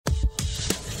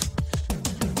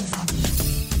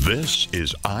This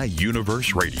is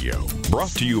iUniverse Radio,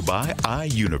 brought to you by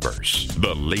iUniverse,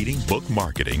 the leading book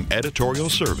marketing,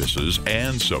 editorial services,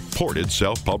 and supported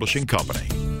self-publishing company.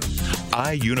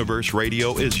 iUniverse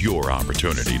Radio is your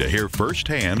opportunity to hear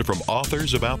firsthand from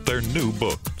authors about their new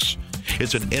books.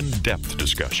 It's an in-depth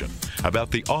discussion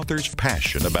about the author's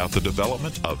passion about the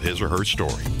development of his or her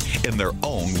story in their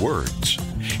own words.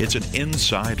 It's an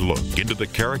inside look into the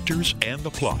characters and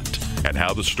the plot and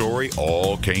how the story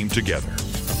all came together.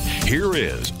 Here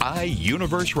is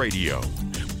iUniverse Radio.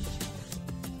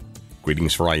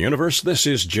 Greetings for iUniverse. This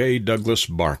is J. Douglas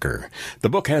Barker. The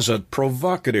book has a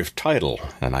provocative title,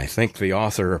 and I think the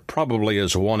author probably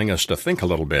is wanting us to think a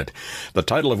little bit. The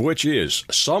title of which is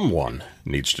Someone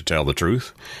Needs to Tell the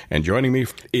Truth. And joining me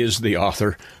is the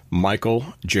author,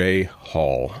 Michael J.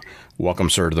 Hall. Welcome,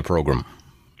 sir, to the program.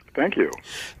 Thank you.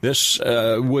 This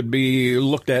would be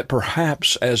looked at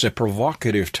perhaps as a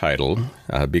provocative title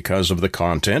because of the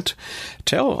content.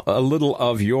 Tell a little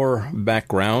of your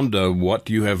background, what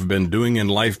you have been doing in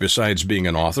life besides being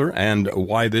an author, and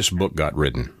why this book got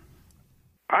written.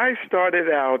 I started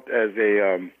out as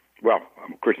I'm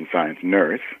a Christian Science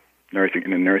nurse, nursing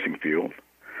in the nursing field.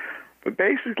 But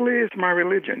basically, it's my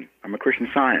religion. I'm a Christian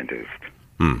Scientist.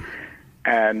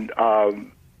 And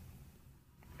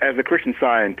as a Christian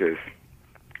Scientist,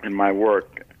 in my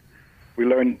work, we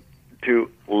learn to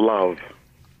love,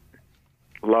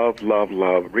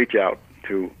 reach out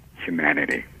to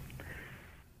humanity.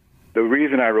 The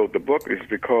reason I wrote the book is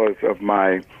because of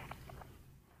my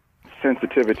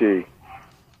sensitivity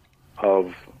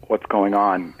of what's going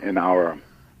on in our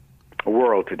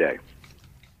world today.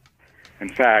 In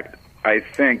fact, I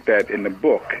think that in the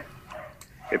book,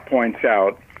 it points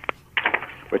out,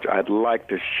 which I'd like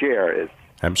to share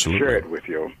Absolutely. it with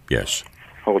you. Yes.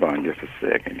 Hold on just a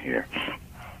second here.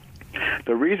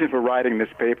 The reason for writing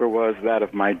this paper was that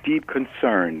of my deep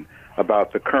concern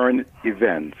about the current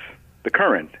events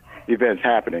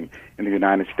happening in the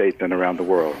United States and around the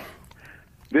world.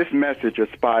 This message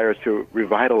aspires to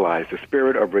revitalize the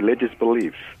spirit of religious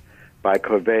beliefs by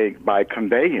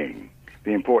conveying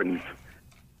the importance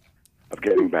of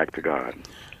getting back to God.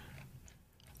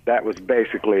 That was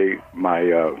basically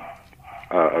my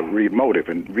motive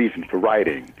and reason for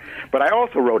writing. But I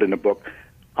also wrote in the book,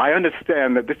 I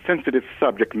understand that this sensitive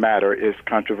subject matter is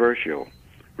controversial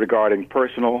regarding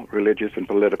personal, religious, and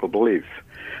political beliefs.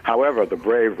 However, the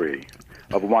bravery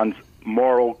of one's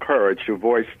moral courage to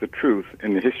voice the truth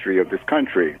in the history of this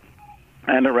country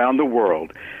and around the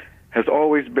world has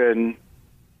always been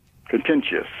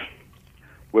contentious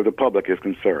where the public is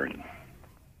concerned.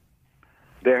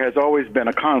 There has always been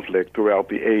a conflict throughout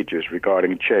the ages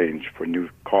regarding change for new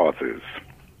causes,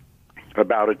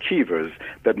 about achievers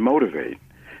that motivate.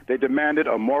 They demanded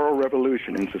a moral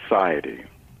revolution in society.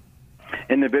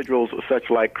 Individuals such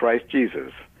like Christ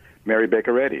Jesus, Mary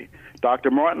Baker Eddy,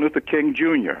 Dr. Martin Luther King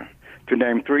Jr., to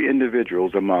name three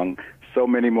individuals among so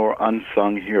many more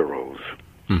unsung heroes,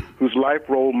 whose life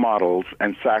role models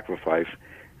and sacrifice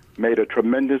made a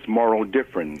tremendous moral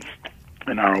difference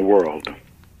in our world.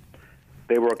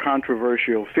 They were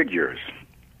controversial figures,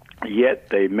 yet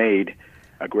they made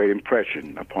a great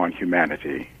impression upon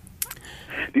humanity.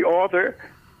 The author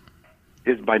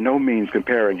is by no means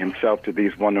comparing himself to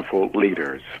these wonderful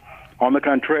leaders. On the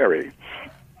contrary,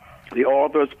 the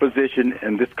author's position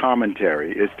in this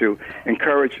commentary is to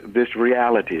encourage this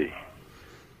reality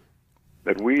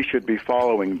that we should be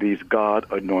following these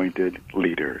God-anointed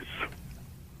leaders.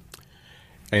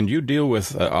 And you deal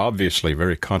with, obviously,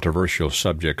 very controversial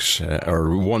subjects,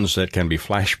 or ones that can be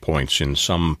flashpoints in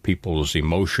some people's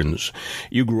emotions.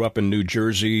 You grew up in New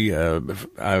Jersey,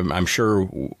 I'm sure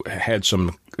had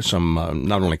some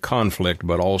not only conflict,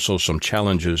 but also some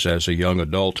challenges as a young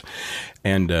adult.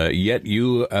 And yet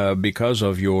you, because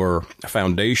of your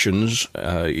foundations,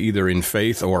 either in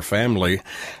faith or family,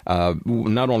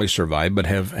 not only survived, but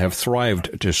have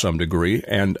thrived to some degree.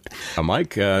 And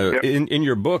Mike, in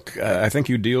your book, I think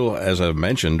you deal, as I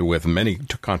mentioned, with many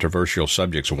controversial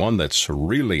subjects. One that's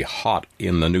really hot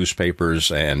in the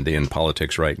newspapers and in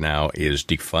politics right now is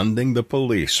defunding the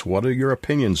police. What are your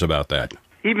opinions about that?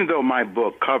 Even though my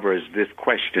book covers this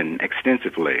question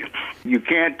extensively, you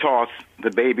can't toss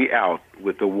the baby out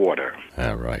with the water.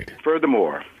 Right.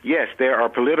 Furthermore, yes, there are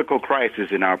political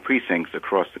crises in our precincts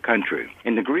across the country.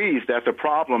 In degrees, that's a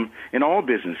problem in all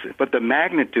businesses. But the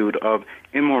magnitude of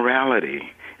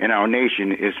immorality in our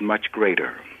nation is much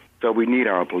greater. So we need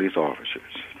our police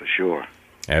officers, for sure.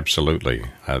 Absolutely.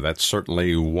 That's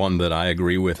certainly one that I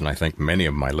agree with, and I think many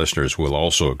of my listeners will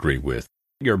also agree with.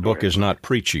 Your book is not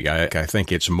preachy. I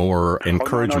think it's more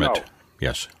encouragement. No.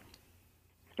 Yes.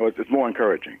 Well, it's more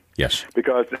encouraging. Yes.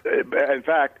 Because, in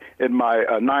fact, in my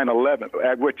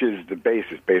 9/11, which is the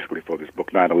basis basically for this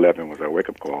book, 9/11 was our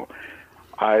wake-up call,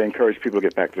 I encourage people to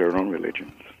get back to their own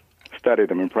religions, study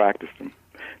them and practice them.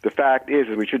 The fact is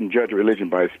we shouldn't judge a religion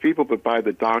by its people, but by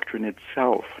the doctrine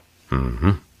itself.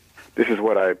 Mm-hmm. This is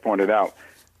what I pointed out.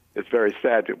 It's very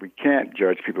sad that we can't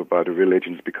judge people by the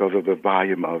religions because of the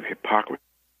volume of hypocrisy.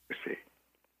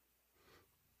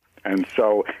 And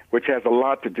so, which has a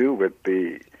lot to do with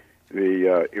the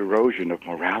erosion of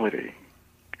morality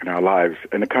in our lives,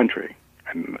 in the country,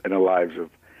 and in the lives of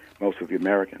most of the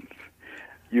Americans.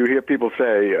 You hear people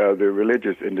say, the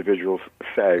religious individuals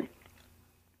say,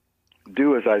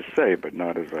 do as I say, but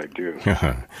not as I do.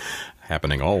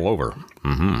 Happening all over.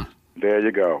 Mm-hmm. There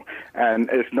you go. And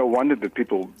it's no wonder that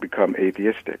people become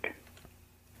atheistic.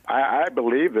 I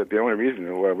believe that the only reason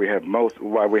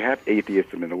why we have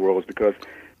atheism in the world is because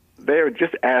they're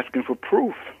just asking for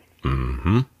proof.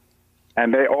 Mm-hmm.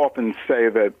 And they often say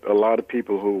that a lot of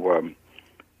people who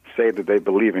say that they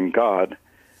believe in God,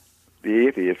 the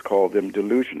atheists call them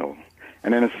delusional.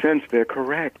 And in a sense, they're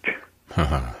correct.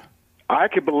 I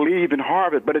could believe in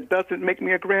Harvard, but it doesn't make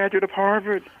me a graduate of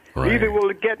Harvard. Right. Neither will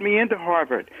it get me into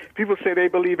Harvard. People say they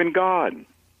believe in God.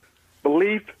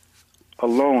 Belief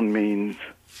alone means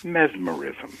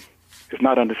mesmerism. It's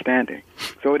not understanding.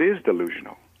 So it is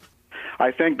delusional.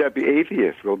 I think that the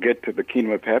atheists will get to the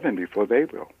kingdom of heaven before they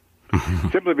will.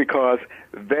 Simply because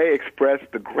they express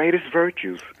the greatest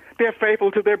virtues. They're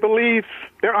faithful to their beliefs.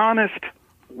 They're honest.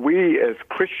 We as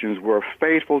Christians were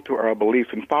faithful to our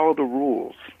beliefs and follow the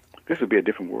rules. This would be a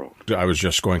different world. I was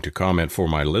just going to comment for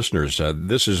my listeners.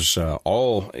 This is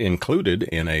all included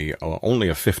in only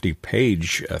a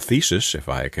 50-page thesis, if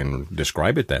I can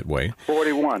describe it that way.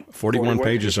 41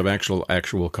 pages of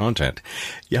actual content.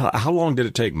 Yeah. How long did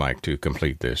it take, Mike, to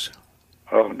complete this?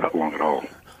 Oh, not long at all.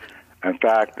 In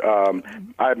fact,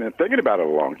 I've been thinking about it a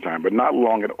long time, but not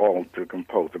long at all to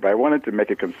compose it. But I wanted to make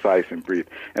it concise and brief.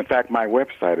 In fact, my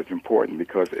website is important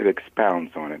because it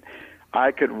expounds on it.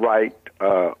 I could write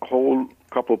a whole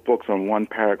couple of books on one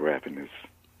paragraph in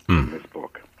this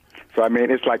book. So, I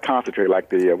mean, it's like concentrate, like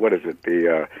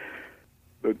the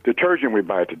detergent we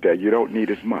buy today. You don't need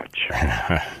as much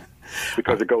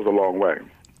because it goes a long way.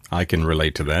 I can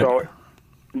relate to that. So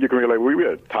you can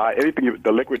relate. Anything,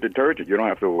 the liquid detergent, you don't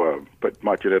have to put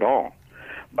much in it at all.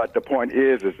 But the point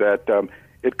is that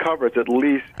it covers at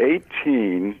least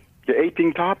 18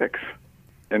 topics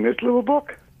in this little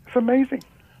book. It's amazing.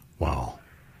 Wow.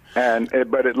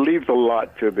 But it leaves a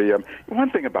lot to the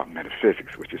one thing about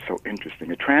metaphysics, which is so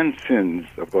interesting. It transcends,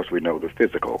 of course, we know the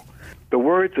physical. The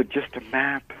words are just a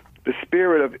map. The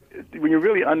spirit of when you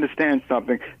really understand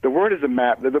something, the word is a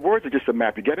map. The words are just a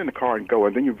map. You get in the car and go,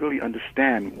 and then you really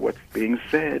understand what's being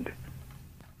said.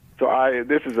 So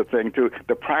this is a thing too.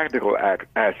 The practical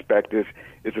aspect is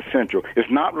essential.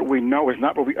 It's not what we know. It's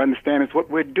not what we understand. It's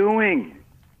what we're doing.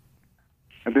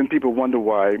 And then people wonder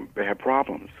why they have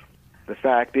problems. The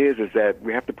fact is that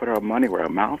we have to put our money where our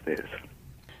mouth is.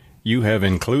 You have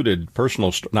included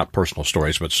not personal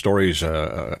stories, but stories,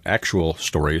 actual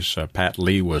stories. Pat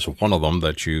Lee was one of them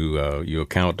that you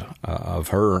account of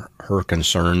her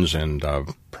concerns and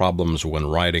problems when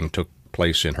rioting took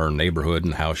place in her neighborhood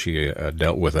and how she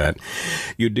dealt with that.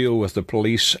 You deal with the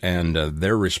police and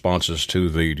their responses to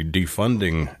the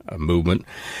defunding movement.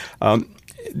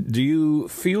 Do you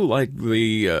feel like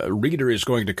the reader is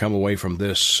going to come away from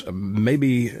this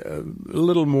maybe a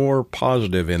little more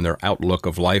positive in their outlook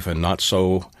of life and not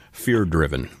so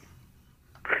fear-driven?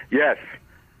 Yes.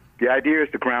 The idea is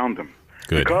to ground them.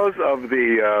 Good. Because of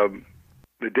the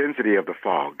density of the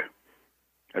fog,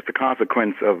 as a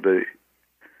consequence of the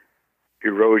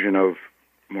erosion of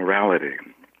morality,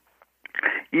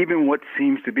 even what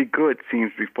seems to be good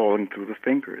seems to be falling through the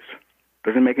fingers.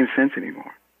 Doesn't make any sense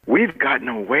anymore. We've gotten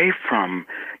away from,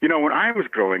 when I was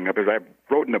growing up, as I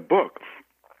wrote in the book,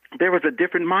 there was a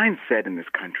different mindset in this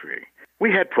country.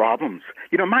 We had problems.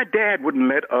 My dad wouldn't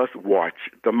let us watch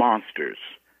The Monsters,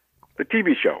 the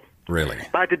TV show. Really?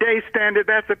 By today's standard,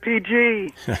 that's a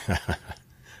PG.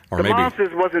 Monsters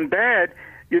wasn't bad.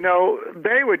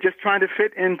 They were just trying to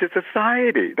fit into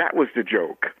society. That was the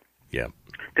joke. Yeah.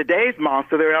 Today's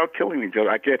monster, they're out killing each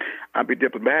other. I'll be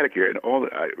diplomatic here. And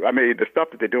the stuff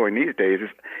that they're doing these days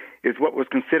is what was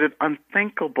considered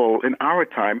unthinkable in our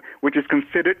time, which is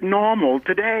considered normal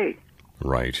today.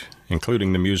 Right,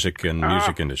 including the music and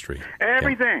music industry.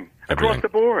 Everything, across the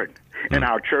board. In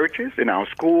our churches, in our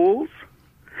schools.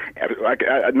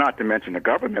 Not to mention the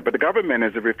government, but the government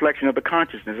is a reflection of the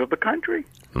consciousness of the country.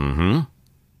 Mm-hmm.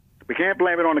 We can't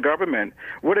blame it on the government.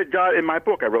 In my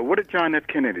book I wrote, what did John F.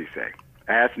 Kennedy say?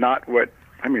 Ask not what,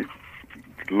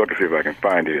 look and see if I can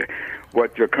find it.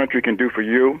 What your country can do for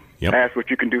you. Yep. Ask what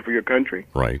you can do for your country.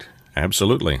 Right.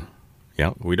 Absolutely.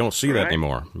 Yeah, we don't see that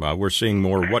anymore. We're seeing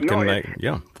more. What can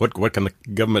the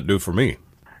government do for me?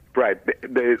 Right.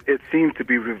 It seems to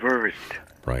be reversed.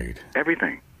 Right.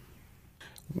 Everything.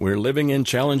 We're living in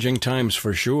challenging times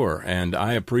for sure, and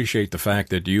I appreciate the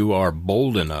fact that you are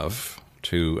bold enough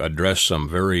to address some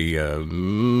very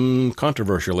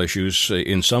controversial issues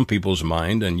in some people's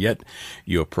mind, and yet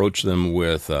you approach them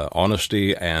with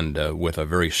honesty and with a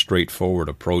very straightforward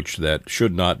approach that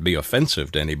should not be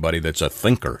offensive to anybody that's a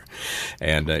thinker,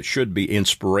 and should be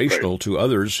inspirational to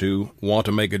others who want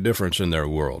to make a difference in their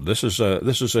world. This is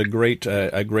a great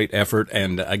effort,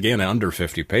 and again, under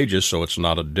 50 pages, so it's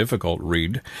not a difficult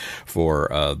read for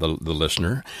the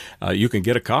listener. You can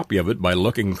get a copy of it by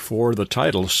looking for the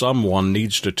title, Someone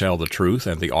Needs to Tell the Truth,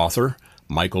 and the author,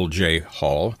 Michael J.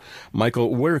 Hall.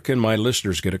 Michael, where can my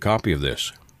listeners get a copy of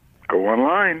this? Go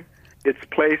online. It's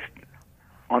placed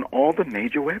on all the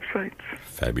major websites.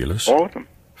 Fabulous. All of them.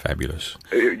 Fabulous.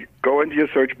 Go into your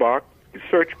search box,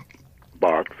 or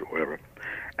whatever,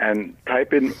 and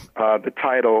type in the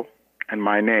title and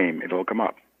my name. It'll come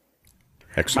up.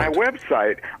 Excellent. My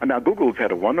website, now Google's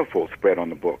had a wonderful spread on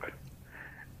the book,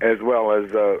 as well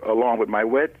as along with my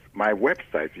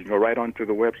website. You can go right onto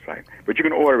the website. But you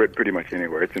can order it pretty much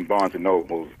anywhere. It's in Barnes &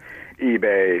 Nobles,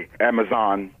 eBay,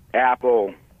 Amazon,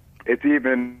 Apple. It's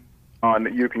even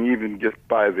on, you can even just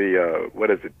buy the,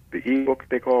 the e-book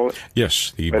they call it?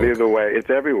 Yes, the e-book. But either way,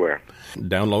 it's everywhere.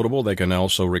 Downloadable, they can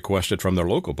also request it from their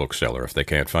local bookseller if they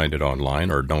can't find it online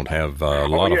or don't have a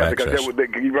lot of access.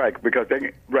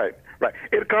 Right.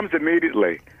 It comes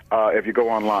immediately if you go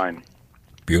online.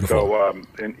 Beautiful. So,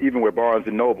 and even with Barnes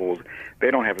and Nobles, they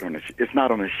don't have it it's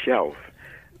not on a shelf.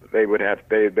 They would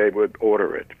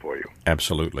order it for you.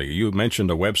 Absolutely. You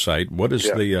mentioned a website. What is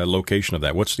the location of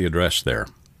that? What's the address there?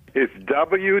 It's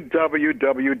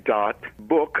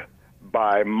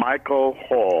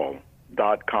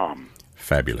www.bookbymichaelhall.com.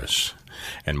 Fabulous.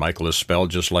 And Michael is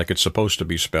spelled just like it's supposed to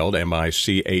be spelled,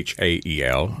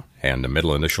 Michael, and the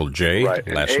middle initial J,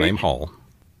 last name Hall.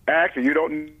 Actually, you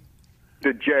don't need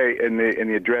the J in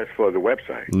the address for the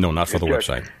website. No, not for the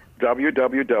website.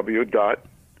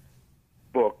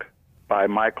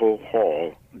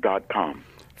 www.bookbymichaelhall.com.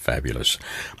 Fabulous.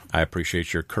 I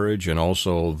appreciate your courage and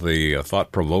also the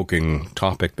thought-provoking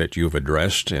topic that you've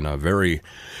addressed in a very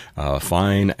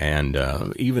fine and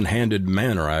even-handed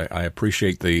manner. I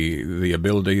appreciate the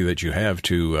ability that you have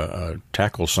to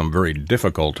tackle some very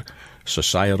difficult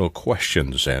societal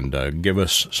questions and give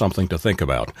us something to think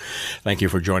about. Thank you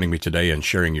for joining me today and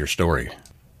sharing your story.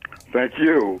 Thank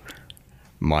you.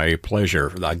 My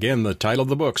pleasure. Again, the title of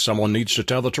the book, Someone Needs to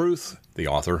Tell the Truth. The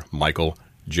author, Michael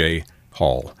J.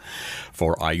 Hall.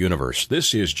 For iUniverse,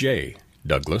 this is J.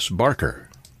 Douglas Barker.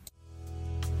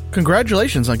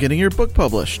 Congratulations on getting your book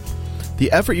published. The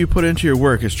effort you put into your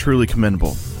work is truly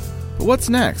commendable. But what's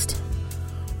next?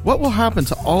 What will happen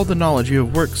to all the knowledge you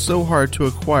have worked so hard to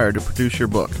acquire to produce your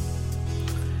book?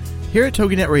 Here at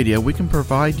TogiNet Radio, we can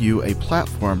provide you a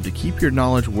platform to keep your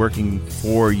knowledge working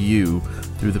for you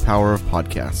through the power of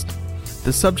podcast.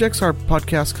 The subjects our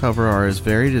podcasts cover are as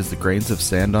varied as the grains of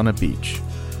sand on a beach.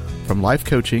 From life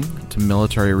coaching to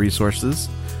military resources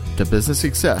to business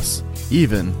success,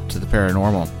 even to the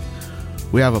paranormal.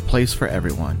 We have a place for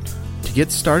everyone. To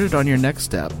get started on your next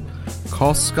step,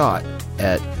 call Scott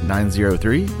at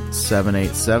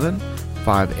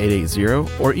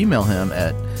 903-787-5880 or email him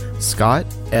at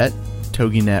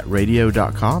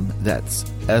scott@toginetradio.com. That's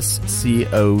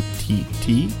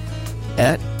SCOTT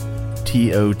at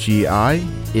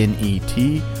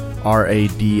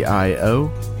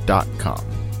TOGINETRADIO.com.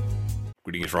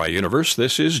 Greetings for iUniverse.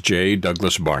 This is J.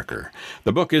 Douglas Barker.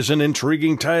 The book is an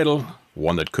intriguing title,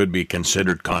 one that could be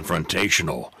considered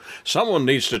confrontational. Someone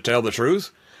needs to tell the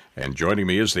truth. And joining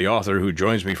me is the author who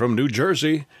joins me from New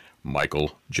Jersey,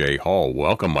 Michael J. Hall.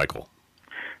 Welcome, Michael.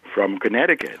 From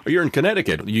Connecticut. Oh, you're in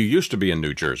Connecticut. You used to be in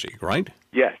New Jersey, right?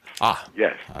 Yes.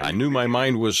 Yes. I knew my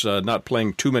mind was not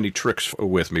playing too many tricks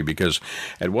with me because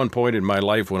at one point in my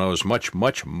life when I was much,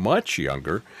 much, much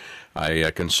younger,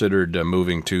 I considered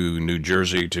moving to New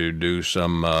Jersey to do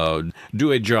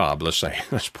do a job, let's say.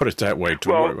 Let's put it that way.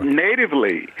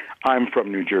 Natively, I'm from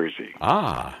New Jersey.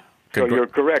 So you're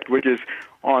correct, which is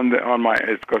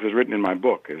because it's written in my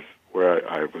book, is where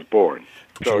I was born.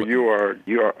 So you are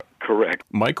correct.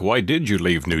 Mike, why did you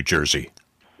leave New Jersey?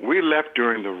 We left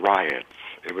during the riots.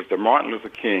 It was the Martin Luther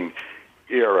King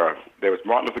era. There was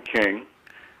Martin Luther King,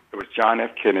 there was John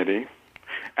F. Kennedy,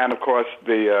 and of course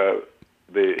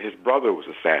his brother was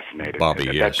assassinated Bobby,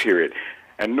 at yes. that period.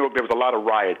 And Newark, there was a lot of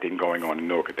rioting going on in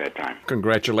Newark at that time.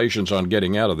 Congratulations on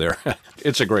getting out of there.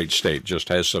 It's a great state, just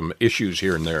has some issues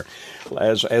here and there,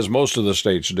 as most of the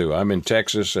states do. I'm in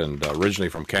Texas and originally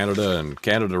from Canada, and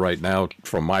Canada right now,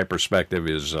 from my perspective,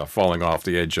 is falling off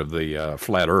the edge of the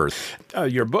flat earth.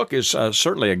 Your book is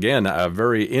certainly, again, a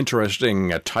very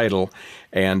interesting title,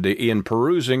 and in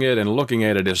perusing it and looking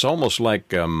at it, it's almost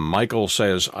like Michael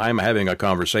says, I'm having a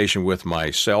conversation with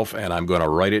myself, and I'm going to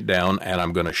write it down, and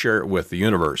I'm going to share it with the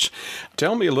universe.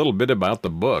 Tell me a little bit about the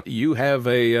book. You have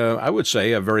I would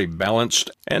say, a very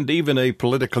balanced and even a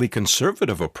politically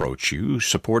conservative approach. You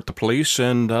support the police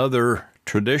and other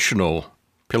traditional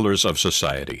pillars of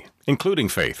society, including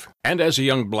faith. And as a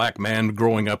young black man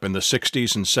growing up in the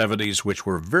 60s and 70s, which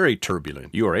were very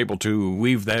turbulent, you are able to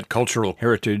weave that cultural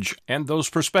heritage and those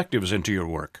perspectives into your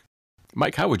work.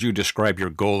 Mike, how would you describe your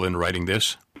goal in writing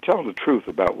this? Tell the truth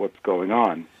about what's going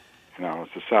on in our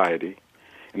society,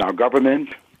 in our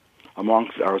government,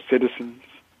 amongst our citizens.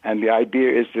 And the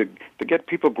idea is to get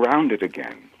people grounded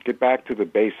again, get back to the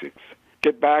basics,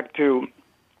 get back to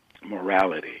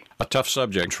morality. A tough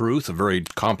subject, truth, a very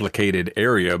complicated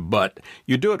area, but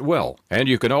you do it well. And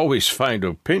you can always find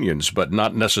opinions, but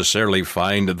not necessarily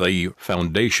find the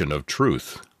foundation of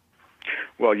truth.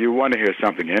 Well, you want to hear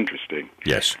something interesting.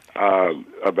 Yes.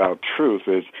 About truth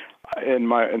is, in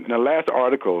the last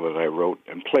article that I wrote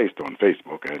and placed on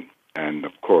Facebook, and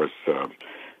of course,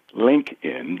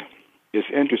 LinkedIn, is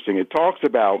interesting. It talks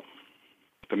about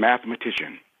the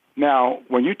mathematician. Now,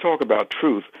 when you talk about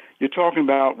truth, you're talking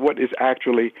about what is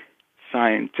actually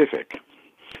scientific.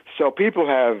 So people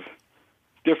have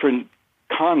different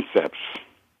concepts,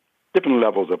 different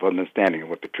levels of understanding of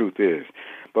what the truth is.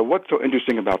 But what's so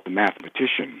interesting about the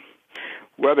mathematician,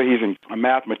 whether he's a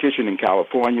mathematician in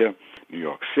California, New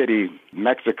York City,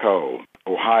 Mexico,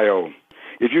 Ohio,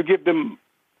 if you give them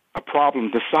a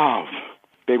problem to solve,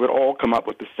 they would all come up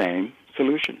with the same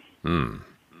solution. Am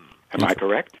I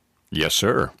correct? Yes,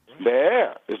 sir.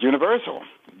 There, it's universal.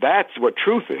 That's what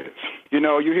truth is. You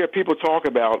know, you hear people talk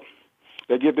about,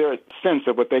 they give their sense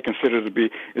of what they consider to be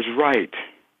is right.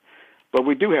 But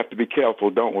we do have to be careful,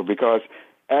 don't we? Because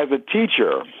as a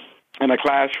teacher in a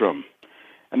classroom,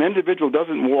 an individual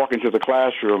doesn't walk into the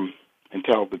classroom and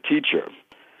tell the teacher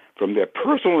from their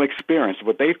personal experience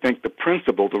what they think the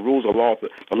principle, the rules of law,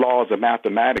 the laws of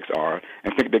mathematics are,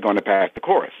 and think they're going to pass the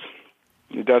course.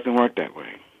 It doesn't work that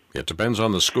way. It depends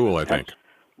on the school, I think.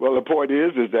 Well, the point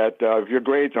is that if your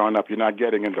grades aren't up, you're not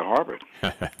getting into Harvard.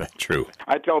 True.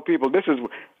 I tell people this is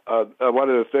one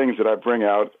of the things that I bring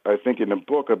out, I think, in the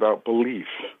book about belief.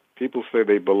 People say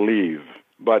they believe,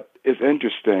 but it's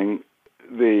interesting.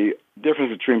 The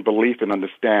difference between belief and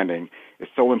understanding is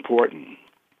so important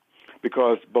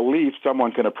because belief,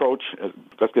 someone can approach,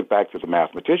 let's get back to the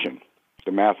mathematician.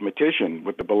 The mathematician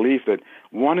with the belief that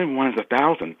 1 and 1 is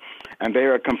 1,000, and they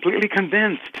are completely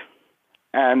convinced,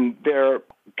 and their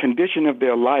condition of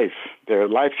their life, their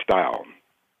lifestyle,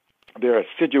 their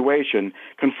situation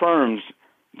confirms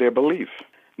their belief.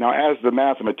 Now, as the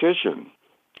mathematician,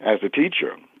 as a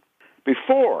teacher,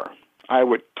 before I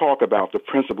would talk about the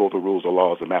principle, the rules, the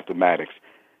laws of mathematics,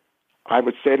 I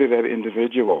would say to that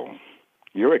individual,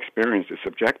 your experience is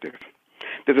subjective.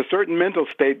 There's a certain mental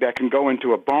state that can go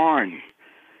into a barn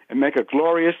and make a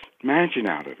glorious mansion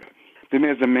out of it. Then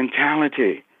there's a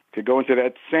mentality to go into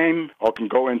that same, or can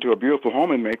go into a beautiful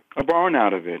home and make a barn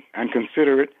out of it and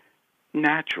consider it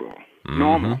natural,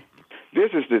 normal.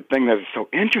 This is the thing that is so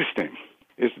interesting,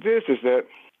 is that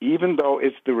even though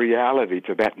it's the reality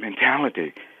to that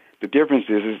mentality, the difference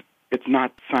is it's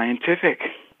not scientific.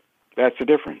 That's the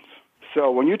difference. So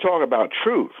when you talk about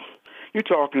truth, you're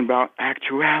talking about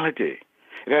actuality.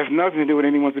 It has nothing to do with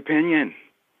anyone's opinion.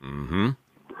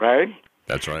 Right?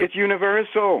 That's right. It's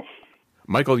universal.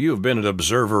 Michael, you've been an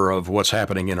observer of what's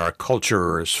happening in our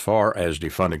culture as far as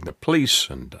defunding the police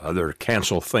and other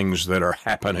cancel things that are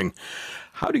happening.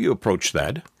 How do you approach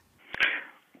that?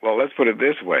 Well, let's put it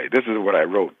this way. This is what I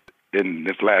wrote in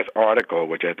this last article,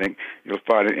 which I think you'll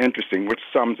find it interesting, which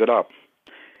sums it up.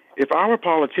 If our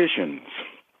politicians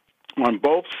on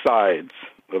both sides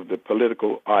of the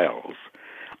political aisles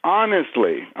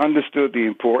honestly understood the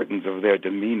importance of their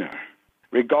demeanor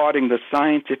regarding the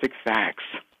scientific facts,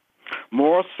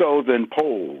 more so than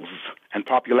polls and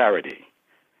popularity,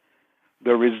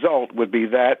 the result would be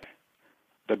that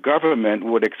the government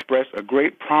would express a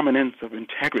great prominence of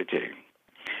integrity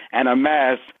and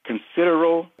amass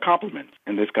considerable compliments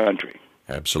in this country.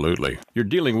 Absolutely. You're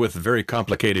dealing with very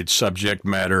complicated subject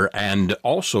matter, and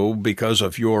also because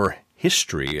of your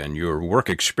history and your work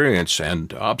experience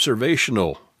and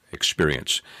observational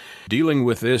experience, dealing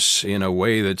with this in a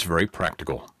way that's very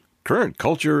practical. Current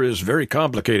culture is very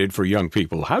complicated for young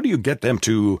people. How do you get them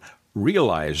to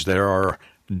realize there are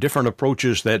different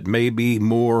approaches that may be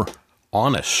more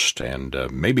honest and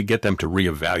maybe get them to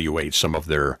reevaluate some of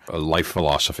their life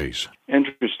philosophies?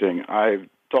 Interesting. I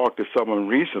talked to someone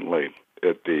recently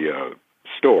at the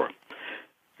store,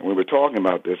 and we were talking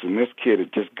about this, and this kid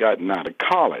had just gotten out of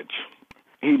college.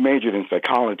 He majored in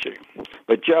psychology.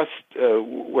 But just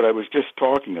what I was just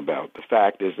talking about, the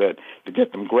fact is that to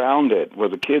get them grounded where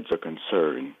the kids are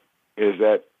concerned is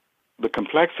that the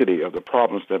complexity of the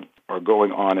problems that are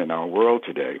going on in our world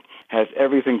today has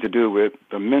everything to do with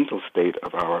the mental state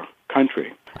of our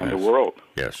country and the world.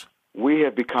 Yes. We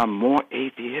have become more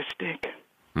atheistic,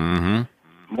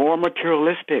 more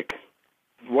materialistic.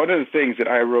 One of the things that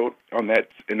I wrote in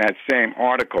that same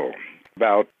article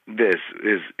about this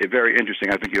is very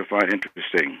interesting. I think you'll find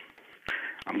interesting.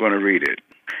 I'm going to read it.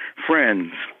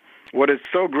 Friends, what is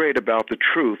so great about the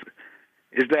truth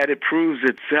is that it proves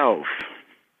itself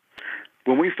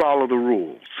when we follow the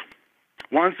rules.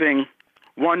 One thing,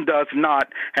 one does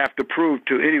not have to prove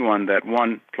to anyone that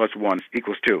 1 + 1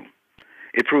 = 2.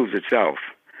 It proves itself.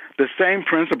 The same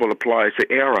principle applies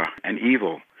to error and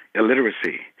evil,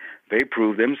 illiteracy. They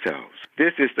prove themselves.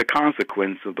 This is the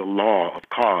consequence of the law of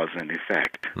cause and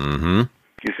effect.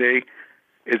 You see,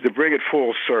 is to bring it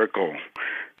full circle.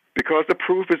 Because the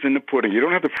proof is in the pudding. You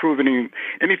don't have to prove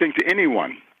anything to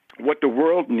anyone. What the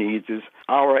world needs is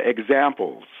our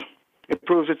examples. It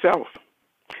proves itself.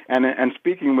 And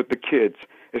speaking with the kids,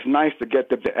 it's nice to get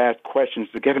them to ask questions,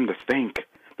 to get them to think.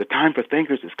 The time for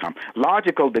thinkers has come.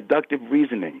 Logical, deductive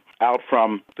reasoning out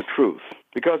from the truth.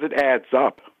 Because it adds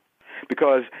up.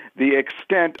 Because the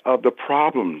extent of the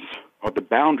problems, or the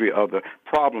boundary of the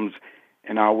problems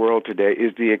in our world today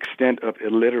is the extent of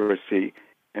illiteracy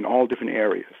in all different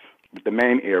areas. But the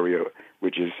main area,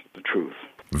 which is the truth.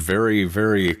 Very,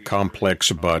 very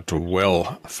complex but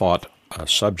well thought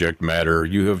subject matter.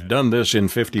 You have done this in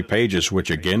 50 pages, which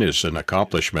again is an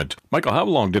accomplishment. Michael, how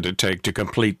long did it take to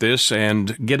complete this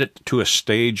and get it to a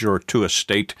stage or to a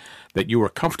state that you were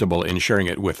comfortable in sharing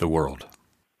it with the world?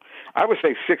 I would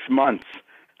say 6 months.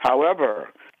 However,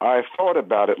 I thought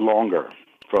about it longer,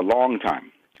 for a long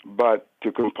time. But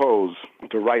to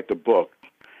write the book,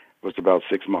 was about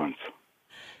 6 months.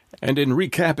 And in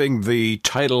recapping the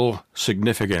title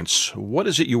significance, what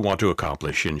is it you want to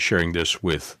accomplish in sharing this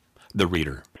with the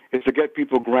reader? It's to get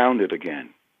people grounded again.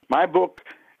 My book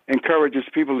encourages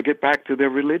people to get back to their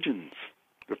religions,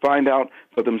 to find out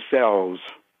for themselves,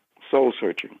 soul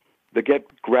searching. To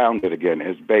get grounded again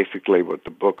is basically what the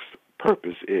book's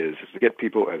purpose is to get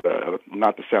people,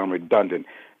 not to sound redundant,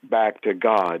 back to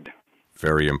God.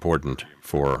 Very important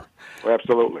for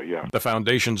absolutely, yeah. The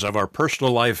foundations of our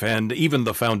personal life and even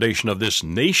the foundation of this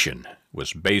nation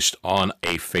was based on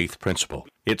a faith principle.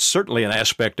 It's certainly an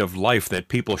aspect of life that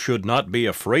people should not be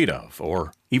afraid of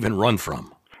or even run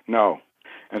from. No.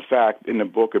 In fact, in the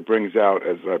book it brings out,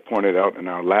 as I pointed out in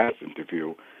our last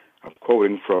interview, I'm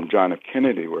quoting from John F.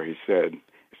 Kennedy where he said,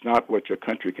 it's not what your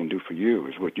country can do for you,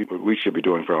 it's what we should be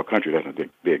doing for our country. That's not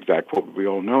the exact quote, but we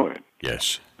all know it.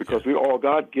 Yes. Because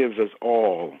God gives us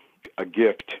all a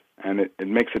gift, and it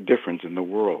makes a difference in the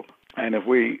world. And if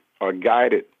we are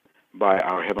guided by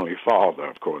our Heavenly Father,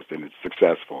 of course, then it's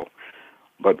successful.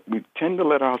 But we tend to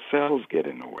let ourselves get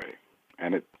in the way,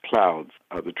 and it clouds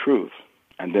the truth,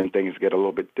 and then things get a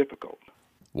little bit difficult.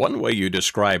 One way you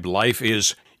describe life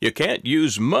is you can't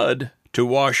use mud to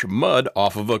wash mud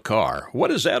off of a car.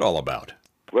 What is that all about?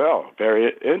 Well,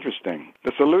 very interesting.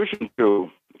 The solution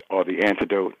or the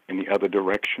antidote in the other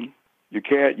direction. You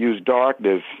can't use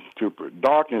darkness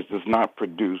darkness does not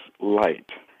produce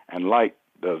light, and light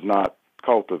does not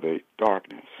cultivate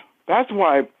darkness. That's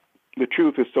why the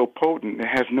truth is so potent. It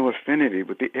has no affinity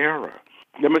with the error.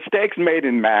 The mistakes made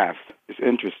in math is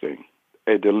interesting,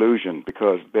 a delusion,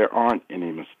 because there aren't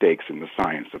any mistakes in the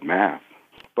science of math.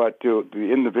 But to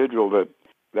the individual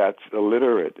that's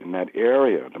illiterate in that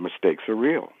area, the mistakes are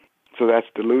real. So that's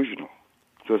delusional.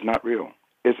 So it's not real.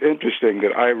 It's interesting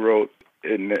that I wrote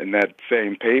in that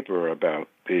same paper about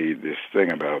this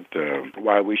thing about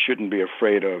why we shouldn't be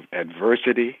afraid of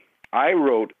adversity. I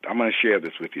wrote, I'm going to share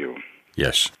this with you.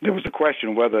 Yes. There was a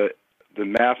question whether the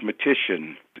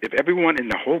mathematician, if everyone in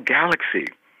the whole galaxy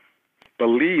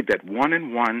believed that 1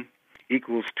 and 1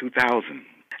 equals 2,000,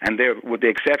 and there, with the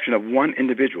exception of one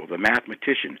individual, the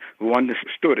mathematician, who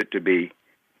understood it to be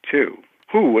 2,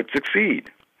 who would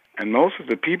succeed? And most of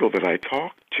the people that I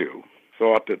talked to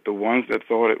thought that the ones that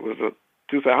thought it was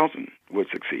 2,000 would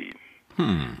succeed.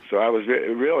 So I was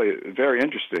really a very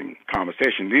interesting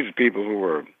conversation. These are people who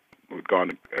were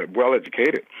well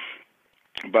educated.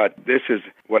 But this is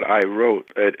what I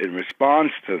wrote in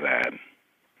response to that.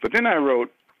 But then I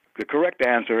wrote, the correct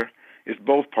answer is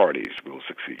both parties will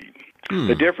succeed.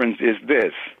 The difference is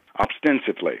this,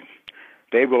 ostensibly.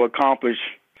 They will accomplish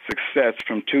success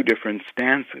from two different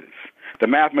stances. The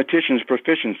mathematician's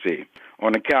proficiency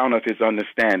on account of his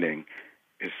understanding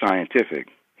is scientific.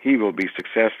 He will be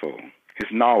successful.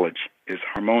 His knowledge is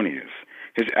harmonious.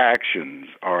 His actions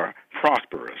are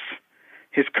prosperous.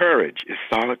 His courage is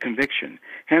solid conviction.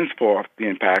 Henceforth, the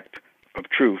impact of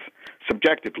truth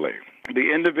subjectively.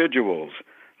 The individuals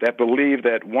that believe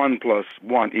that 1 +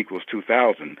 1 =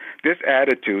 2,000, this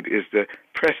attitude is the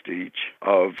prestige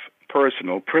of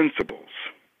personal principles.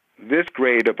 This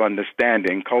grade of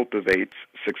understanding cultivates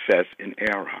success in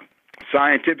error.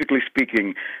 Scientifically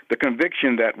speaking, the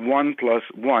conviction that 1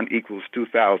 + 1 =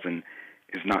 2,000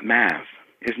 is not math,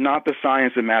 is not the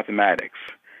science of mathematics,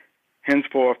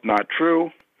 henceforth not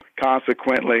true,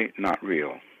 consequently not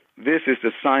real. This is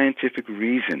the scientific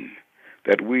reason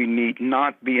that we need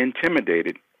not be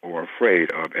intimidated or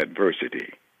afraid of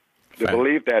adversity. The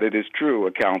belief that it is true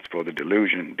accounts for the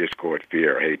delusion, discord,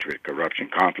 fear, hatred, corruption,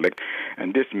 conflict,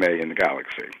 and dismay in the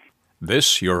galaxy.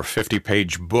 This, your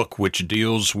 50-page book, which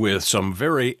deals with some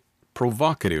very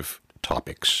provocative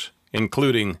topics,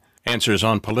 including answers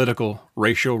on political,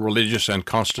 racial, religious, and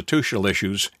constitutional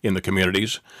issues in the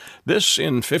communities. This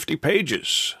in 50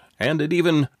 pages. And it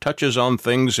even touches on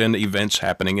things and events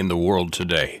happening in the world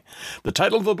today. The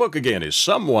title of the book, again, is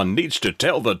Someone Needs to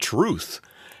Tell the Truth.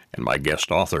 And my guest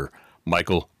author,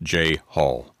 Michael J.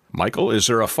 Hall. Michael, is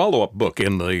there a follow-up book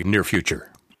in the near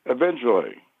future?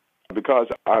 Eventually, because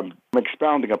I'm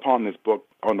expounding upon this book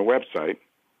on the website,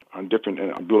 on different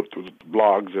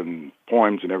blogs and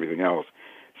poems and everything else.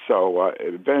 So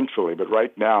eventually, but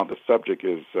right now the subject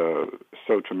is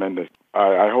so tremendous.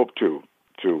 I hope to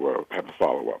have a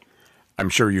follow-up. I'm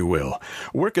sure you will.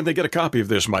 Where can they get a copy of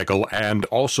this, Michael, and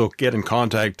also get in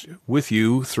contact with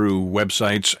you through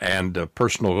websites and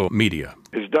personal media?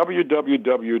 It's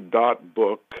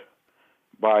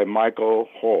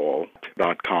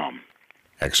www.bookbymichaelhall.com.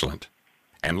 Excellent.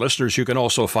 And listeners, you can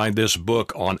also find this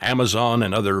book on Amazon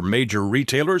and other major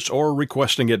retailers or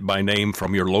requesting it by name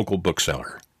from your local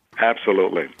bookseller.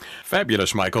 Absolutely.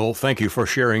 Fabulous, Michael. Thank you for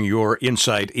sharing your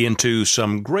insight into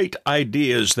some great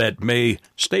ideas that may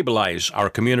stabilize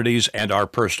our communities and our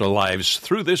personal lives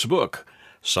through this book.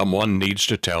 Someone Needs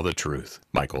to Tell the Truth.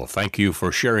 Michael, thank you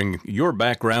for sharing your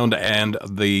background and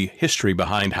the history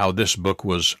behind how this book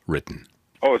was written.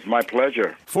 Oh, it's my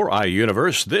pleasure. For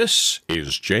iUniverse, this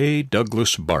is J.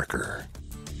 Douglas Barker.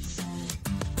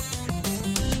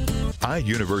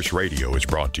 iUniverse Radio is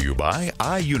brought to you by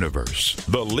iUniverse,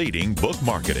 the leading book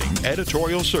marketing,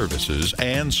 editorial services,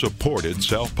 and supported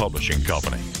self-publishing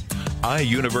company.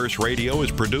 iUniverse Radio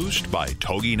is produced by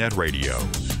TogiNet Radio.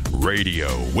 Radio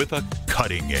with a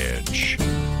cutting edge.